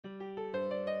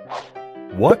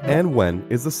What and when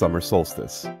is the summer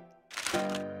solstice?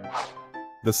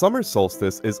 The summer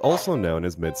solstice is also known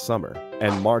as midsummer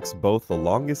and marks both the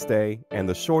longest day and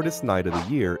the shortest night of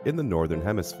the year in the Northern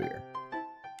Hemisphere.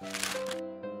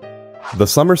 The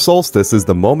summer solstice is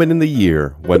the moment in the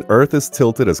year when Earth is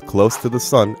tilted as close to the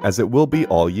sun as it will be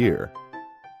all year.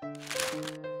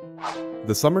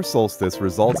 The summer solstice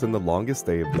results in the longest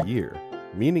day of the year,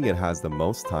 meaning it has the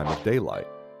most time of daylight.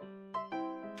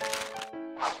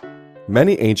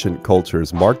 Many ancient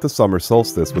cultures mark the summer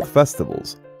solstice with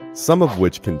festivals, some of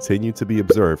which continue to be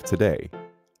observed today.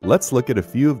 Let's look at a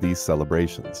few of these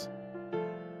celebrations.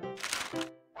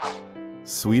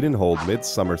 Sweden hold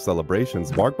midsummer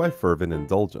celebrations marked by fervent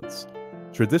indulgence.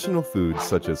 Traditional foods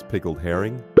such as pickled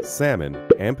herring, salmon,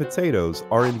 and potatoes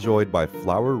are enjoyed by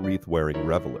flower wreath-wearing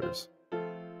revelers.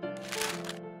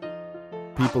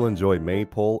 People enjoy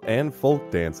maypole and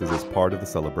folk dances as part of the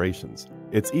celebrations.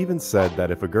 It's even said that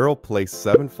if a girl placed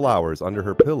 7 flowers under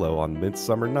her pillow on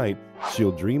midsummer night,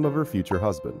 she'll dream of her future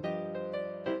husband.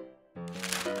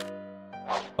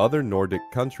 Other Nordic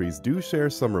countries do share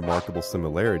some remarkable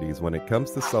similarities when it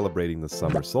comes to celebrating the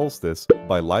summer solstice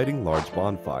by lighting large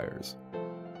bonfires.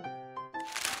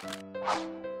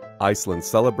 Iceland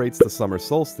celebrates the summer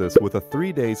solstice with a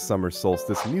 3-day summer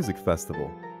solstice music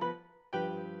festival.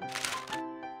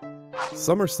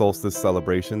 Summer solstice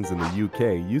celebrations in the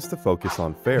UK used to focus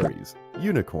on fairies,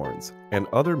 unicorns, and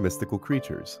other mystical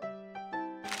creatures.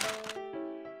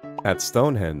 At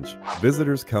Stonehenge,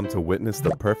 visitors come to witness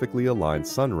the perfectly aligned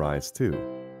sunrise too.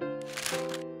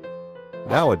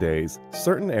 Nowadays,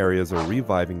 certain areas are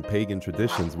reviving pagan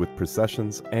traditions with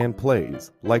processions and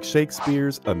plays, like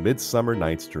Shakespeare's A Midsummer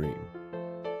Night's Dream.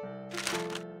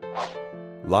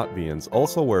 Latvians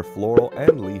also wear floral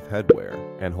and leaf headwear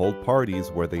and hold parties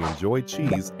where they enjoy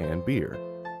cheese and beer.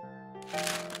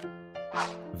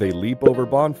 They leap over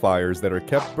bonfires that are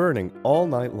kept burning all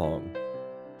night long.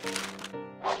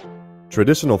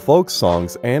 Traditional folk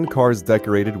songs and cars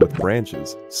decorated with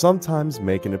branches sometimes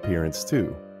make an appearance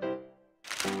too.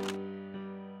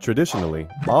 Traditionally,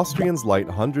 Austrians light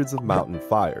hundreds of mountain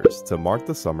fires to mark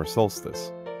the summer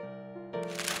solstice.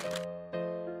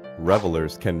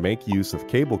 Revelers can make use of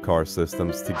cable car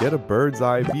systems to get a bird's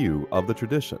eye view of the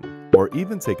tradition, or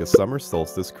even take a summer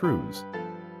solstice cruise.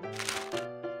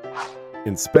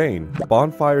 In Spain,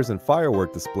 bonfires and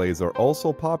firework displays are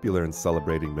also popular in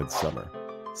celebrating midsummer.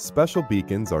 Special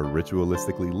beacons are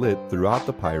ritualistically lit throughout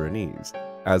the Pyrenees,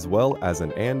 as well as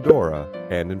in Andorra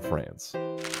and in France.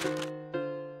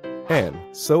 And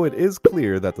so it is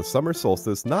clear that the summer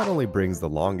solstice not only brings the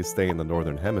longest day in the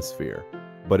Northern Hemisphere,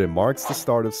 but it marks the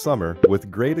start of summer with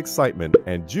great excitement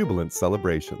and jubilant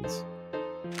celebrations.